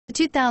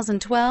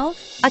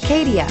2012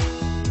 Acadia.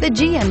 The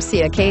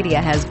GMC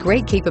Acadia has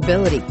great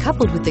capability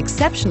coupled with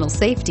exceptional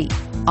safety,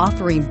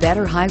 offering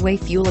better highway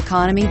fuel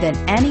economy than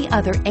any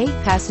other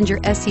 8-passenger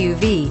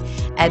SUV,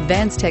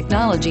 advanced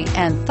technology,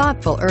 and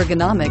thoughtful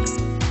ergonomics.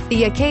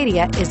 The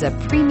Acadia is a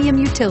premium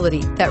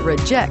utility that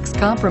rejects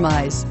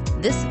compromise.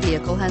 This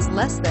vehicle has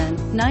less than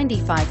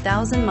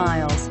 95,000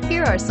 miles.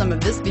 Here are some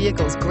of this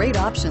vehicle's great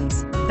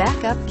options: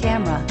 backup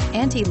camera,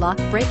 anti-lock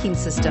braking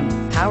system,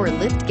 power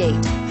lift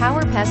gate,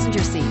 power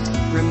passenger seat,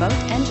 remote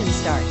engine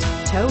start,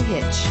 tow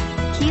hitch,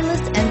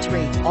 keyless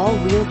entry,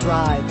 all-wheel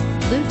drive,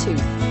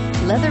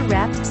 Bluetooth,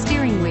 leather-wrapped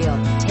steering wheel.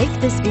 Take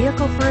this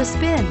vehicle for a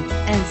spin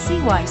and see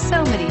why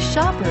so many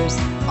shoppers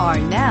are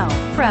now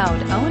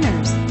proud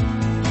owners.